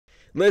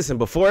Listen,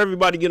 before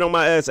everybody get on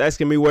my ass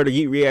asking me where the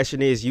Yeat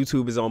reaction is,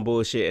 YouTube is on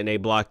bullshit and they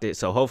blocked it.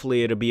 So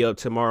hopefully it'll be up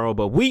tomorrow.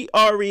 But we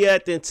are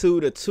reacting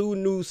to the 2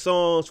 new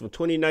songs from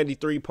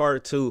 2093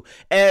 Part 2,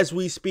 As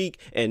We Speak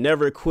and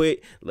Never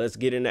Quit. Let's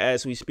get into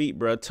As We Speak,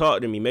 bro.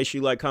 Talk to me. Make sure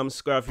you like, comment,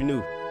 subscribe if you're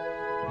new.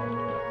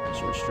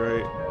 Shoot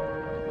straight.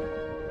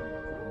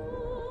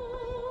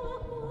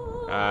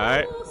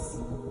 Alright.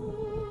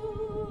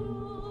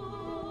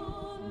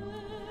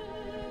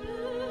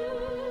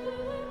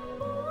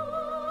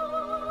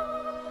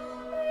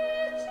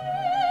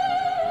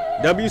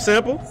 W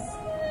sample.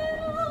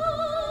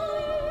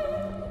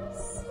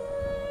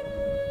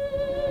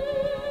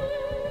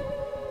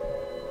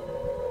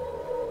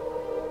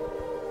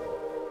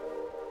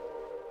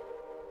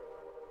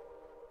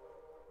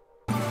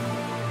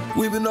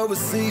 We've been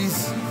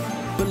overseas,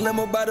 but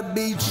limo by the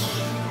beach.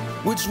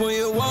 Which one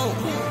you want?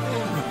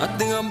 I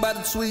think I'm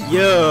about to tweet.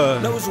 Yeah.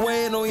 Know it's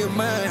weighing on your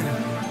mind.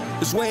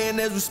 It's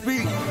weighing as we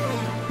speak.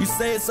 You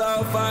say it's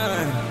all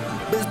fine,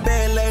 but it's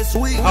bad last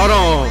week. Hold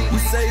on. You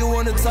say you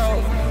wanna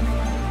talk.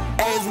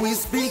 As we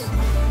speak,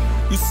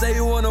 you say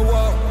you wanna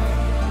walk.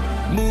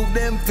 Move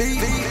them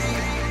feet,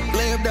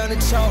 lay them down the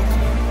chalk.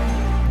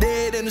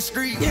 Dead in the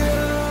street,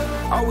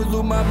 always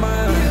lose my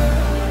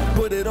mind.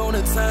 Put it on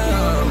the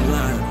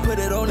timeline, put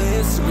it on the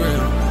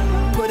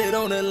Instagram, put it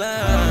on the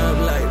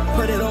limelight,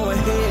 put it on my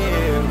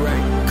head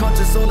right.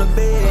 Conscious on the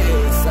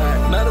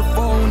bedside, not a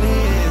phone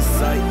in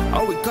sight.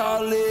 All we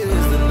call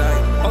is the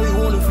night, all you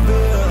wanna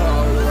feel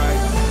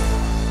alright.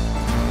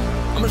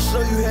 I'ma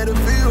show you how to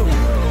feel,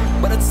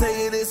 but I tell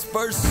you this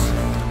first.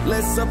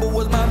 Last supper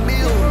was my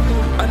meal.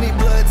 I need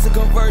blood to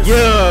converse.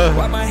 Yeah.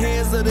 Wipe my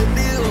hands of the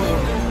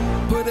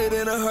deal. Put it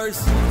in a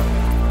hearse.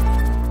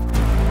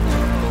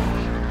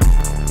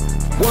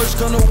 Worst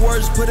come to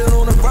worst, put it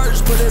on a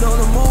verse, put it on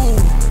the moon.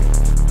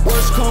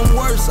 Worst come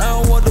worst, I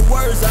don't want the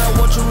words, I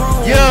want your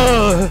room.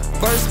 Yeah.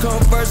 First come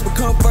first,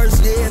 become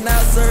first, yeah, and I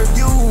serve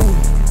you.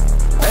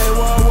 Hey,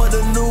 well, I want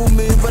the new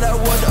me, but I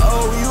want the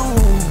old you.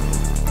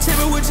 Tell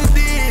me what you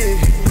did,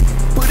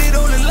 put it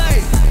on the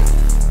light.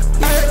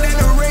 I had that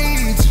to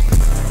rage,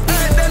 I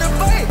had that to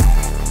fight.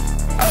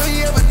 All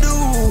you ever do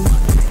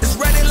is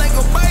ride it like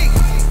a bike.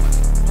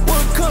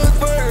 What comes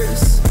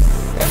first?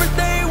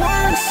 Everything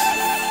worse.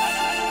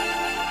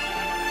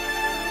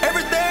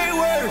 Everything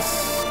worse.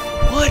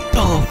 What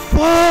the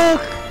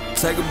fuck?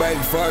 Take a break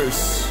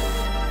first.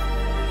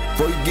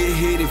 Before you get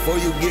hit, before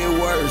you get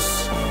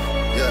worse.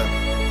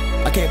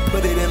 Yeah. I can't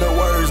put it into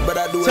words, but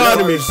I do Talk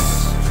it to me. worse.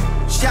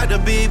 Shot the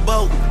big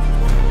boat.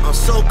 I'm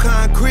so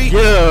concrete.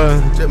 Yeah.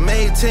 Just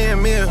made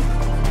 10 mil.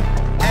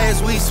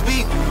 As we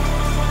speak,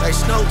 like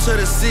snow to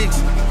the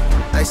 6,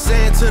 like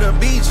sand to the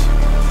beach.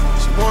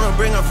 She wanna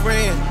bring a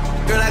friend.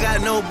 Girl, I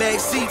got no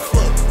backseat.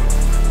 Fuck.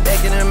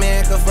 Back in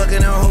America,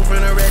 fucking a hoe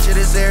from the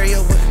ratchetest area.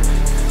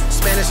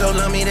 Spanish don't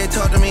love me, they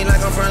talk to me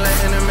like I'm from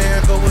Latin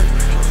America.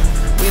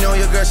 We know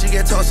your girl, she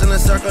get tossed in a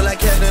circle like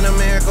Captain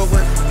America.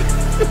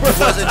 It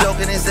wasn't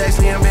joking, it's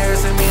actually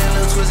embarrassing. Me and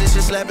Lil Twisted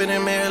shit slapping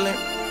in Maryland.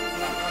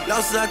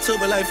 Losses I took,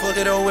 but like fuck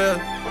it, oh well.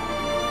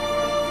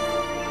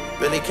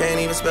 Really can't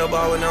even spell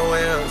ball with no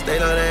L's. They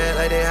love that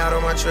like they out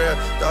on my trail.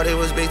 Thought it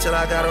was big till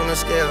I got on the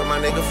scale. My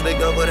nigga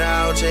flicked up with a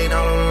out chain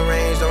all on the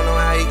range. Don't know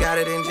how he got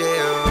it in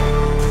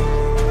jail.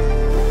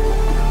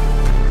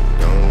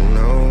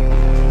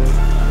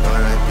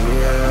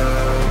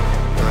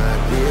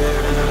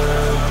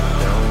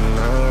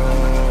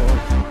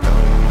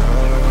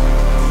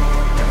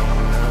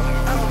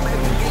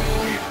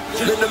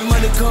 Let the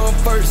money come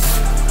first.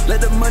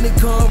 Let the money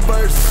come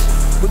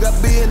first. We got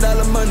 $1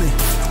 billion money.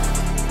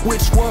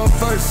 Which one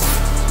first?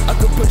 I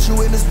could put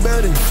you in this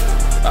building.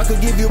 I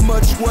could give you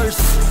much worse.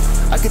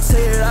 I could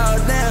tear it all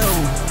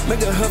down.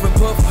 Make a huff and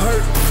puff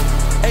hurt.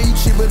 Ain't you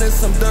cheaper than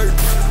some dirt?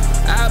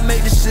 I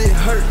make this shit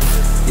hurt.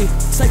 Yeah,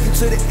 take you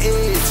to the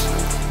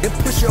edge and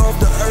push you off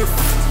the earth.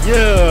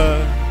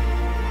 Yeah.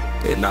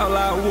 And all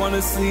I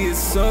wanna see is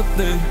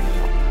something.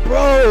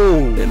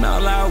 Bro. And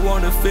all I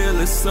wanna feel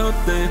is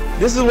something.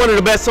 This is one of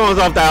the best songs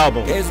off the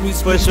album. As we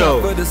for speak sure.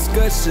 up for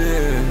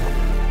discussion.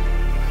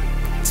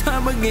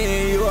 Time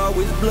again, you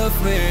always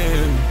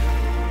bluffing.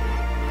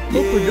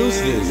 Who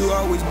produced this? You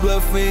always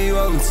bluffing, you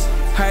always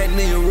hiding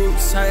in your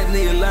roots, hiding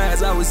in your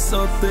lies, always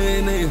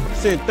something in.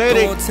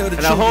 Synthetic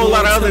and a whole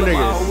lot of other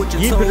niggas.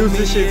 Yeat produced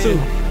this shit too.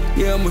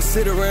 Yeah, I'ma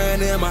sit around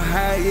there, I'ma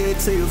hide it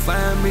till you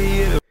find me,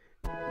 yeah.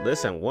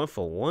 Listen, 1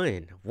 for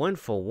 1. 1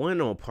 for 1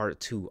 on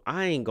part 2.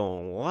 I ain't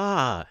gonna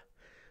lie.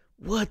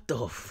 What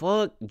the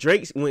fuck?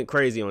 Drake went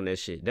crazy on that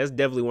shit. That's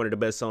definitely one of the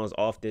best songs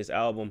off this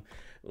album.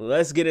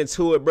 Let's get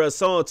into it, bro.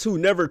 Song 2,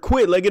 Never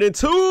Quit. Let's get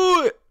into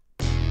it.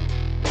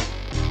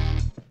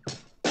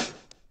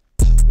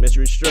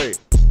 Mystery Straight.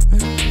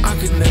 I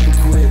could never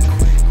quit.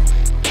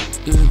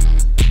 Yeah,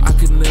 I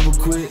could never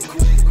quit.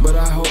 But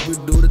I hope you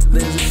do the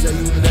things that say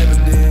you never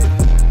did.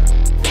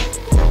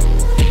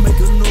 Make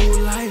a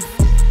new life.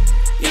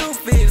 You don't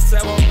feel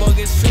inside my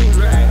fucking shoes,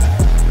 right?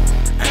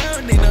 I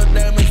don't need no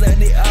diamonds, I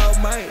need all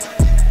might.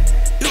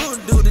 You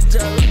don't do the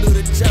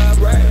job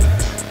right.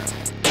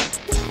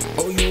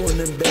 Oh, you on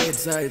them bad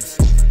types.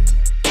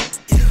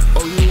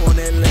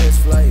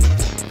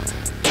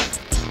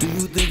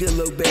 think it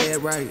look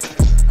bad, right?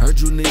 Heard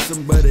you need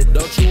somebody,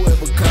 don't you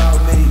ever call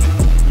me.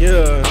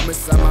 Yeah. I'm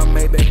inside my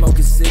Maybach,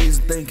 smoking cigs,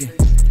 thinking,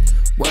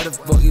 why the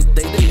fuck you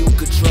think that you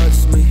could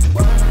trust me?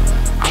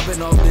 I've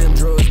been off them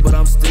drugs, but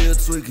I'm still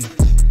tweaking.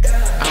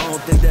 I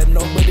don't think that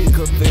nobody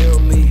could feel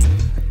me.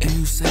 And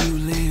you say you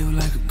live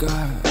like a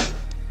god.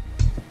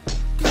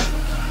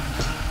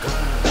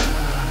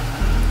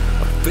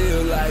 I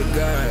feel like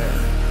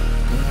God.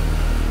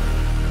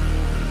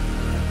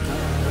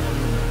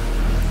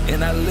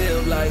 And I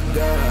live like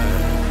God.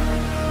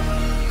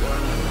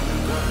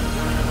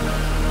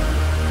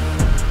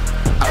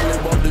 I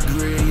live off the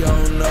grid, you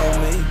don't know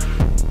me.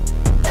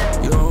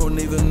 You don't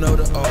even know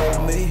the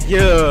old me.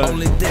 Yeah.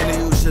 Only thing that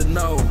you should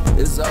know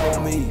is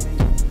old me.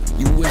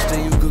 You wish that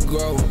you could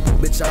grow,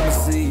 bitch, I'm a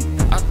seed.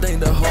 I think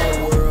the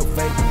whole world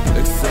fake,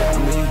 except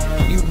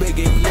me. You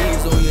begging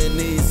please on your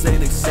knees,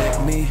 saying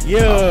accept me.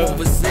 Yeah. I'm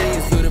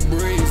overseas with a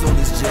breeze on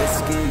this jet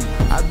ski.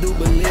 I do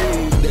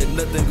believe that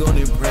nothing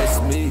gonna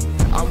impress me.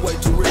 I'm way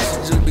too rich to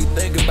just be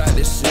thinking about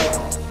this shit.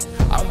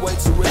 I'm way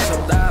too rich,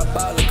 I'm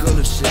diabolical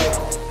and shit.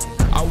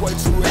 I'm way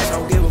too rich, I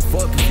don't give a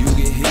fuck if you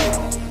get hit.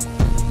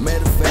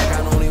 Matter of fact,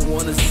 I don't even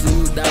wanna see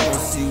you die, I wanna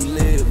see you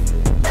live.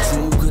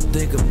 So you could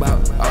think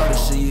about all the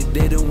shit you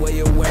did and where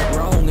you went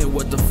wrong and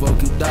what the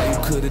fuck you thought you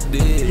could've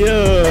did.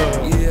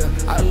 Yeah. Yeah,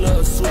 I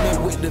love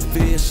swimming with the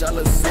fish. I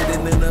love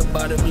sitting in a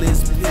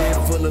bottomless pit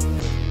full of.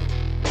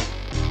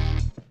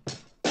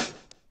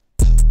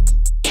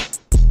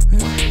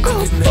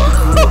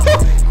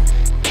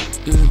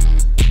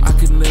 I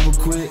could never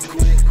quit,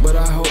 but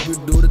I hope you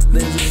do the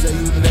things you say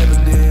you never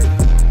did.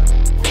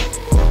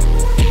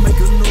 Make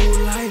a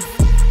new life.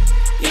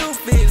 You don't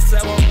fit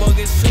inside my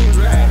fucking shoes,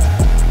 right?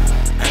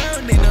 I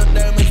don't need no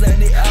diamonds, I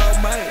need all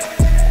mine.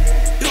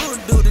 You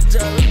do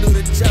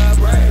the job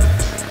right.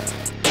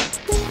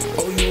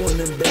 Oh, you on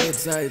them bad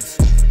sides.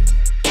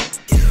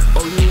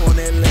 Oh, you on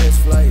that last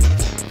flight.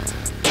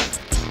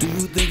 Do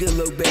you think it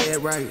look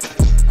bad, right?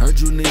 Heard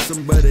you need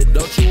somebody,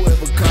 don't you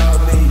ever call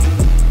me.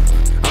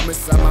 I'm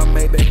inside my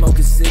Maybach,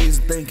 smoking cigs,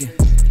 thinking,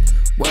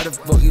 why the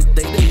fuck you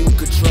think that you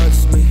could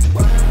trust me?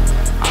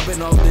 I've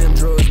been off them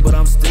drugs, but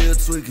I'm still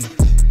tweaking.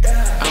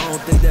 I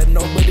don't think that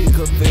nobody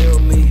could feel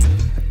me.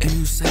 And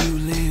you say you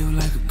live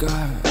like a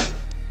god.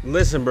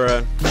 Listen,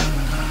 bruh.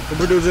 Who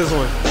produced this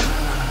one?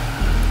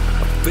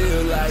 I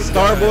feel like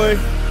Starboy.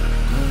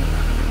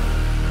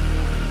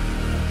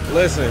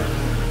 Listen.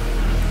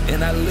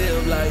 And I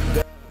live like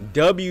God.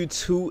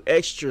 W2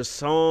 extra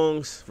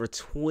songs for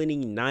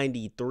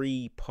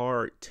 2093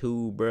 part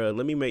 2, bruh.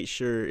 Let me make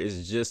sure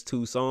it's just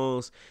 2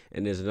 songs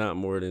and it's not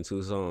more than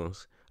 2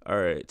 songs. All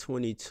right,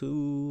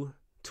 22,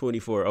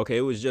 24. Okay,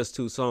 it was just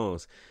 2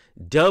 songs.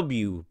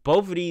 W,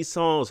 both of these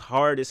songs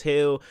hard as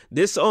hell.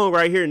 This song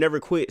right here, Never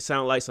Quit,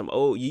 sound like some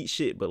old Yeat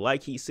shit, but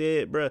like he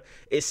said, bruh,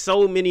 it's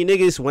so many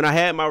niggas. When I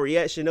had my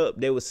reaction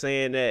up, they was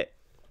saying that,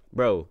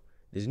 bro,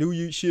 this new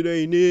Yeat shit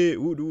ain't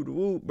it. Woo, woo,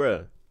 woo,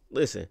 bruh.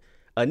 Listen.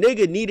 A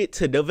nigga needed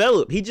to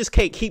develop. He just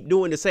can't keep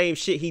doing the same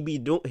shit he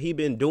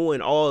been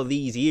doing all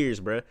these years,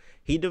 bruh.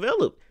 He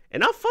developed.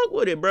 And I fuck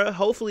with it, bruh.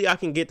 Hopefully I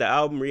can get the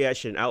album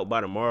reaction out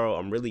by tomorrow.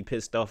 I'm really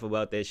pissed off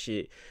about that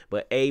shit.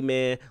 But hey,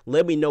 man,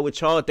 let me know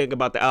what y'all think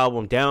about the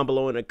album down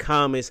below in the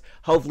comments.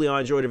 Hopefully y'all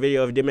enjoyed the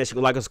video. If you did, make sure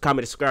to like us,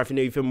 comment, subscribe if you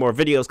know you feel more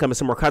videos coming,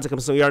 some more content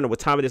coming soon. Y'all know what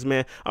time it is,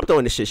 man. I'm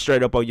throwing this shit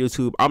straight up on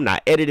YouTube. I'm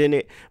not editing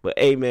it. But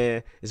hey,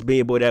 man, it's been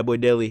your boy, that boy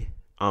DELI.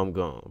 I'm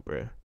gone,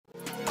 bruh.